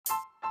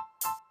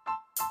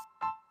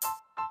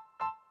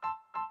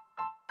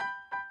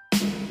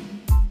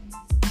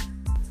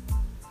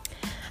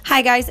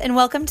Hi guys, and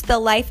welcome to the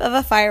Life of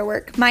a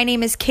Firework. My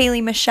name is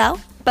Kaylee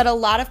Michelle, but a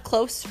lot of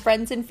close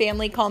friends and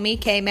family call me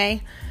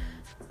K-May.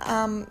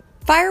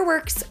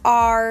 Fireworks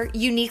are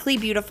uniquely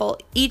beautiful,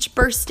 each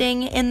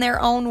bursting in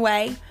their own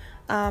way,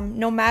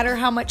 no matter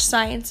how much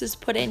science is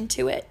put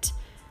into it.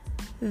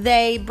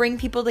 They bring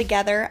people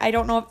together. I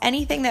don't know of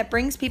anything that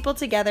brings people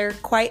together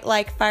quite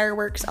like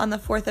fireworks on the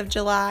 4th of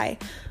July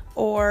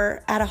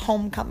or at a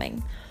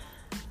homecoming.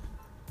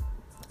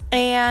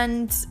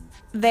 And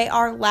they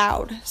are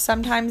loud,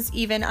 sometimes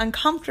even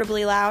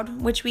uncomfortably loud,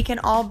 which we can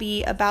all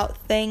be about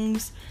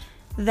things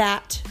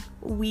that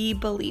we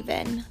believe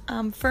in.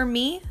 For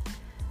me,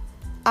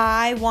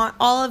 I want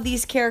all of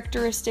these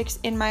characteristics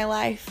in my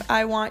life.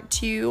 I want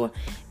to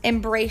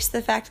embrace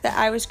the fact that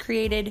I was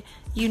created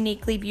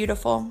uniquely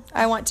beautiful.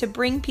 I want to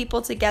bring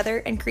people together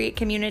and create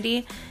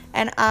community,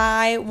 and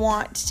I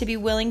want to be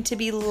willing to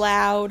be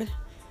loud,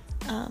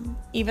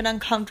 even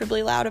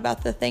uncomfortably loud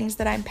about the things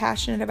that I'm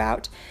passionate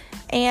about.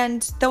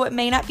 And though it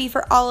may not be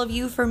for all of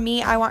you, for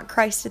me, I want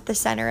Christ at the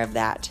center of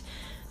that.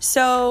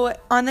 So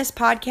on this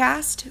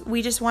podcast,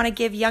 we just want to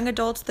give young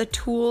adults the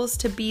tools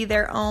to be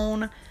their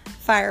own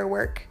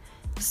firework.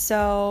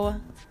 So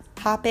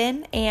hop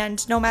in,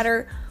 and no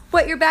matter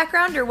what your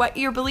background or what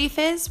your belief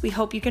is, we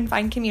hope you can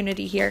find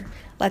community here.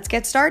 Let's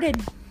get started.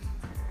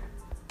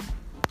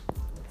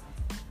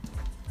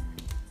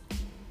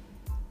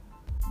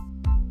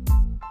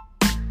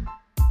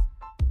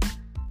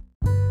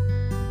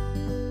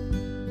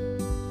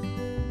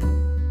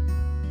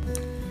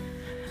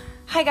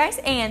 Hi guys,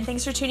 and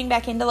thanks for tuning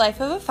back into Life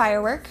of a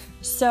Firework.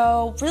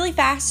 So really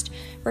fast,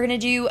 we're going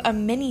to do a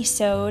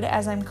mini-sode,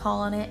 as I'm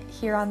calling it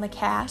here on the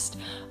cast,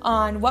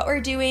 on what we're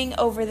doing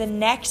over the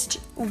next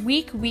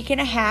week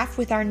and a half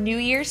with our New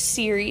Year's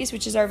series,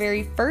 which is our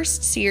very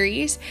first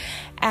series,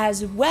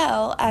 as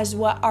well as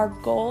what our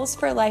goals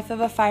for Life of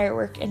a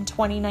Firework in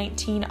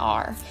 2019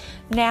 are.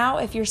 Now,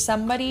 if you're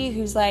somebody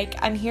who's like,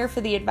 I'm here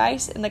for the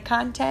advice and the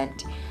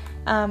content,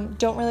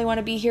 don't really want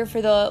to be here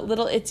for the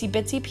little itsy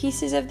bitsy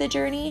pieces of the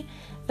journey,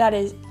 that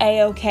is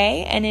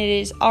a-okay, and it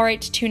is all right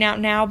to tune out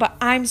now, but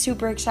I'm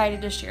super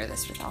excited to share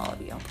this with all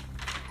of you.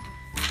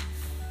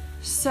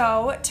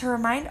 So, to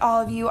remind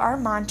all of you, our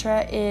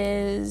mantra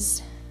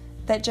is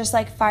that just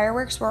like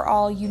fireworks, we're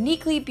all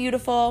uniquely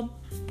beautiful,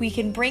 we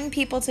can bring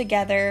people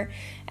together,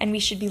 and we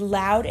should be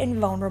loud and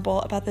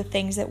vulnerable about the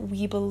things that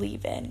we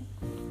believe in.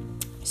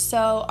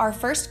 So, our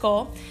first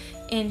goal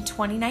in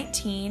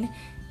 2019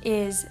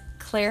 is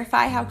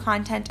clarify how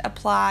content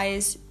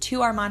applies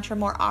to our mantra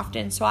more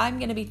often. So I'm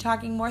going to be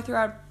talking more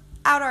throughout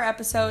our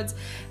episodes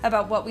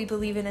about what we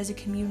believe in as a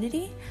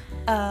community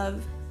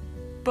of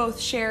both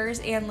sharers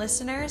and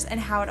listeners and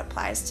how it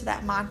applies to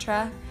that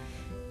mantra.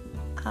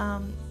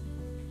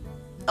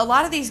 A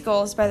lot of these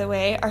goals, by the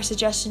way, are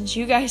suggestions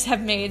you guys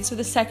have made. So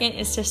the second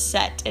is to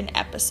set an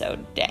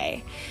episode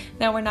day.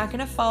 Now, we're not going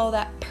to follow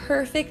that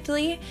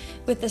perfectly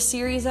with the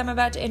series I'm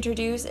about to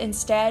introduce.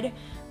 Instead,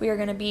 we are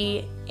going to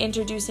be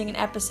introducing an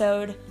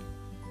episode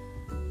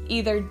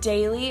either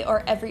daily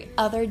or every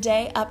other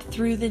day up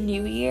through the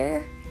new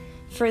year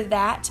for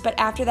that. But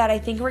after that, I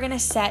think we're going to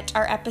set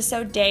our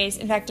episode days.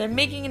 In fact, I'm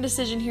making a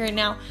decision here and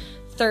now.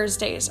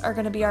 Thursdays are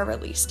going to be our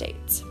release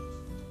dates.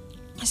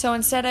 So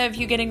instead of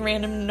you getting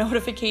random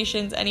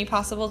notifications any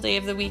possible day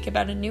of the week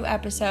about a new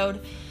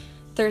episode,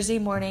 Thursday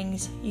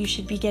mornings, you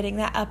should be getting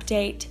that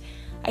update.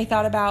 I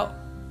thought about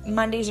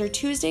Mondays or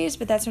Tuesdays,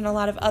 but that's when a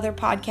lot of other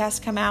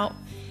podcasts come out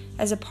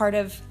as a part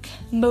of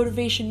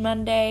Motivation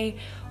Monday,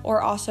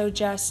 or also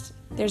just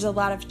there's a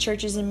lot of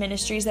churches and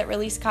ministries that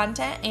release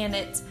content, and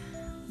it's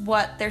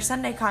what their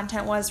Sunday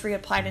content was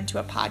reapplied into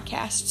a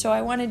podcast. So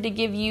I wanted to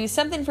give you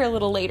something for a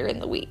little later in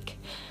the week.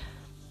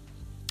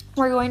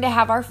 We're going to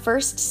have our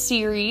first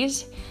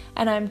series,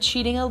 and I'm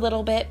cheating a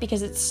little bit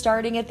because it's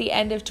starting at the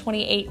end of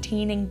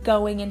 2018 and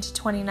going into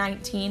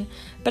 2019,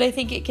 but I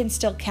think it can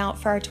still count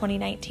for our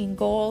 2019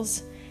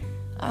 goals.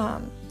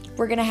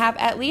 We're going to have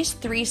at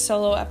least 3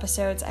 solo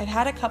episodes. I've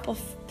had a couple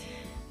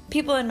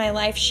people in my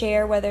life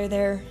share, whether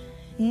they're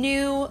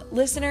new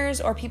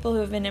listeners or people who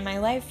have been in my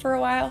life for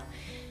a while,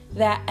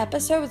 that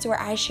episodes where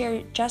I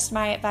share just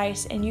my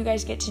advice and you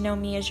guys get to know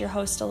me as your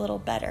host a little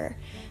better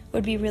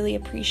would be really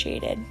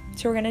appreciated.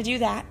 So we're going to do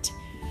that.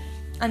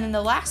 And then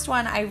the last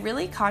one, I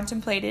really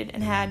contemplated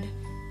and had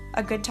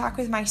a good talk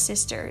with my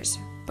sisters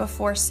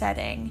before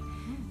setting,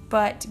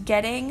 but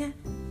getting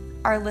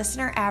our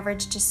listener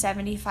average to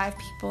 75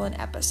 people an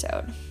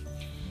episode,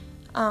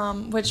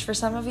 which for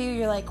some of you,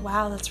 you're like,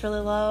 wow, that's really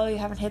low. You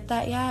haven't hit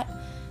that yet.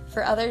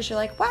 For others, you're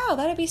like, wow,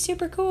 that'd be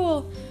super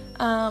cool.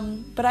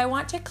 But I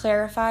want to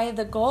clarify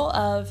the goal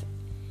of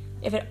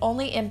if it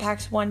only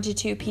impacts 1 to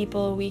 2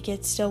 people a week,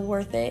 it's still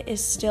worth it,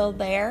 is still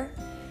there.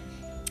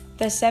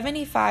 The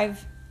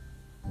 75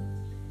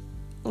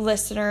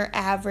 listener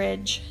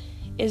average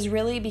is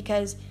really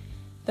because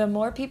the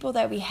more people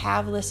that we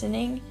have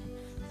listening,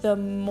 the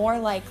more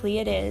likely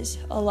it is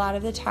a lot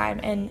of the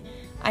time. And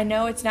I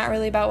know it's not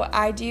really about what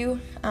I do,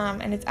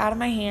 and it's out of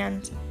my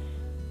hand,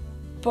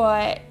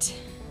 but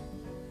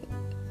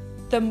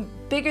the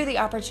bigger the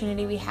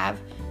opportunity we have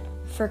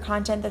for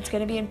content that's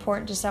going to be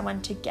important to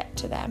someone to get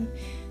to them.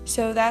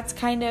 So that's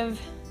kind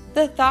of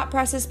the thought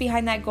process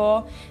behind that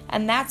goal,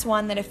 and that's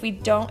one that if we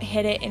don't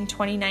hit it in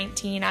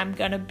 2019, I'm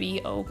going to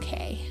be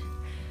okay.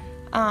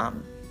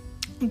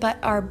 But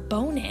our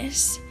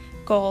bonus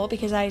goal,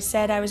 because I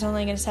said I was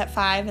only going to set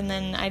 5 and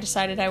then I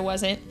decided I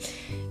wasn't,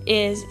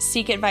 is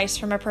seek advice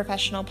from a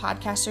professional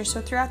podcaster.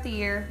 So throughout the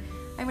year,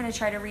 I'm going to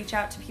try to reach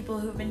out to people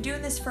who've been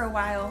doing this for a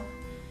while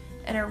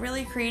and are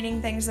really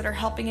creating things that are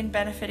helping and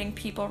benefiting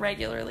people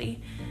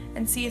regularly,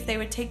 and see if they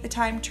would take the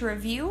time to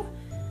review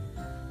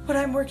what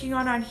I'm working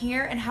on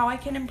here and how I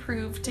can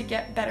improve to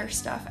get better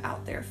stuff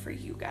out there for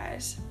you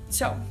guys.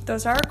 So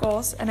those are our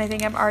goals, and I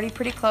think I'm already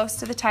pretty close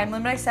to the time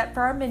limit I set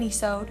for our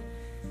minisode.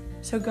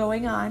 So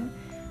going on,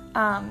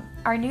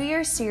 our New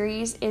Year's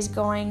series is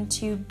going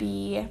to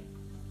be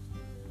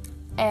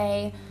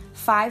a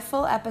 5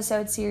 full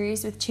episode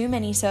series with 2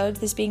 minisodes,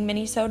 this being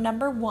minisode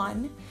number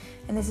 1,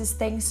 and this is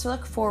things to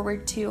look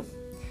forward to,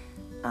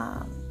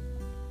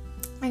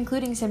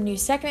 including some new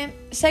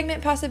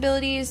segment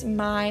possibilities.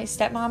 My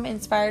stepmom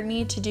inspired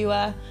me to do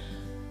a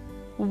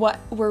what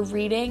we're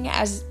reading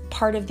as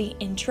part of the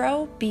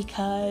intro,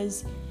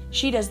 because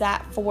she does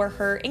that for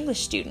her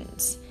English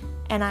students,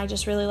 and I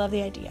just really love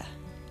the idea.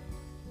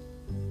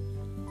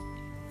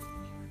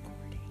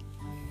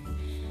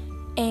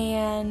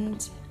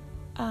 And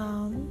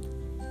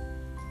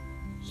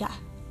yeah,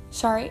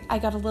 sorry, I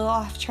got a little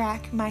off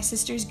track. My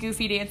sister's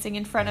goofy dancing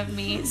in front of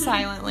me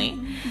silently.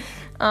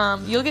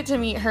 You'll get to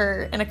meet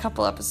her in a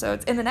couple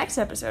episodes, in the next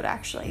episode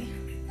actually.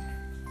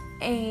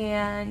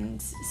 And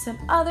some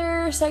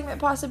other segment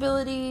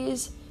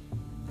possibilities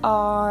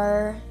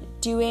are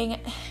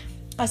doing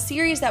a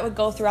series that would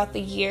go throughout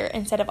the year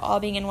instead of all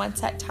being in one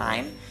set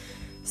time.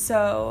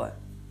 So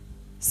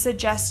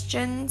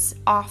suggestions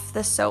off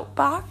the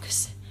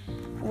soapbox,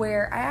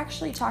 where I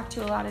actually talk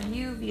to a lot of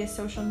you via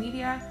social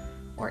media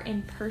or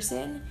in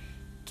person,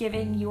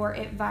 giving your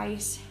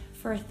advice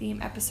for a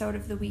theme episode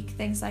of the week,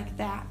 things like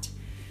that.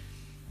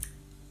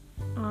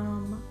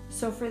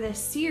 So for this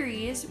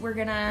series, we're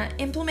gonna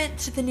implement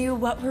the new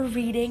what we're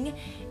reading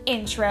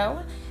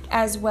intro,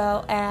 as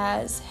well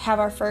as have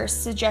our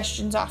first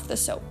suggestions off the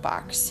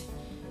soapbox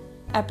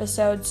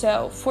episode.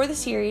 So for the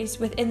series,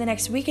 within the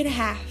next week and a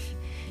half,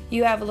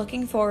 you have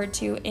looking forward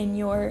to in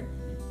your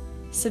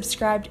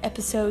subscribed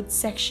episodes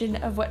section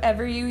of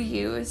whatever you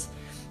use,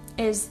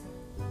 is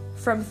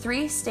from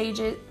three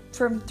stages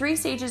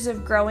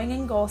of growing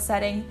and goal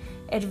setting,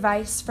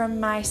 advice from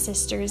my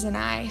sisters and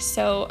I.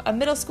 So a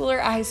middle schooler,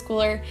 a high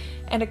schooler,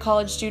 and a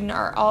college student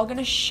are all going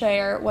to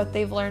share what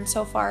they've learned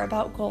so far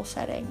about goal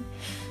setting,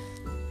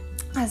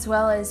 as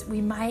well as we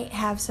might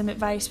have some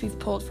advice we've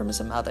pulled from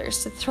some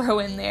others to throw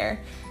in there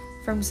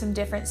from some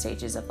different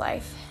stages of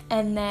life.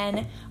 And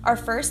then our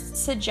first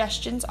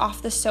suggestions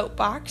off the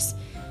soapbox,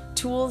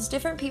 tools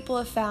different people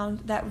have found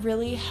that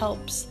really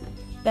helps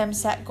them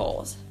set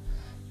goals.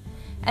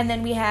 And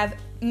then we have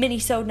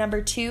minisode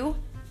number 2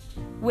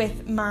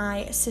 with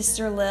my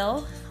sister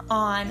Lil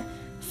on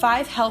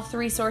 5 health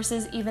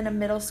resources even a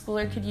middle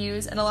schooler could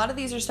use. And a lot of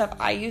these are stuff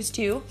I use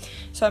too,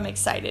 so I'm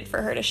excited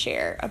for her to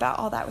share about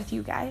all that with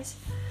you guys.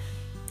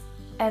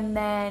 And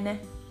then,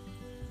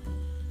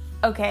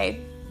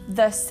 okay,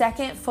 the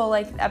second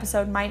full-length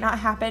episode might not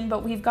happen,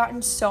 but we've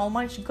gotten so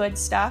much good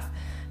stuff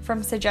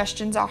from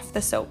suggestions off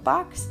the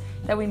soapbox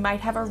that we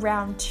might have a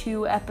round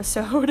 2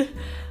 episode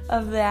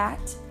of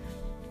that.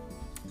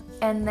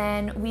 And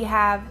then we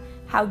have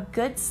how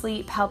good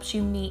sleep helps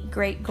you meet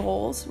great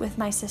goals with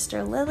my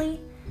sister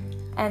Lily.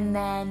 And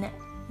then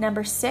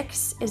number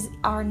 6 is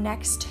our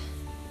next,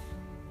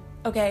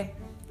 okay,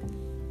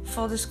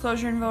 full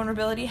disclosure and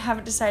vulnerability,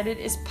 haven't decided,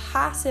 is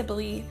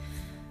possibly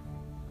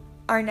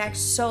our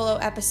next solo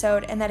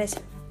episode, and that is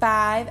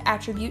 5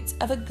 attributes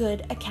of a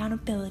good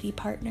accountability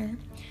partner.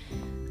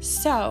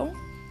 So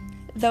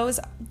those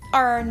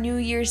are our New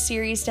Year's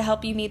series to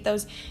help you meet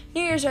those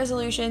New Year's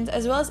resolutions,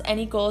 as well as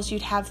any goals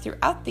you'd have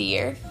throughout the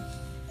year.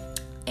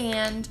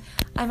 And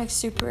I'm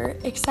super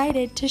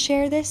excited to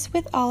share this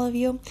with all of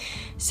you.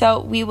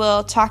 So we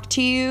will talk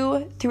to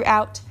you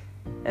throughout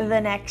the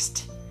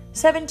next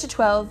 7 to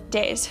 12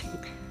 days.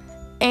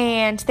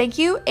 And thank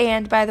you.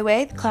 And by the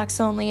way, the clock's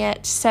only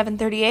at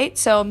 7:38,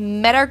 so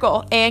met our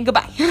goal, and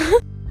goodbye.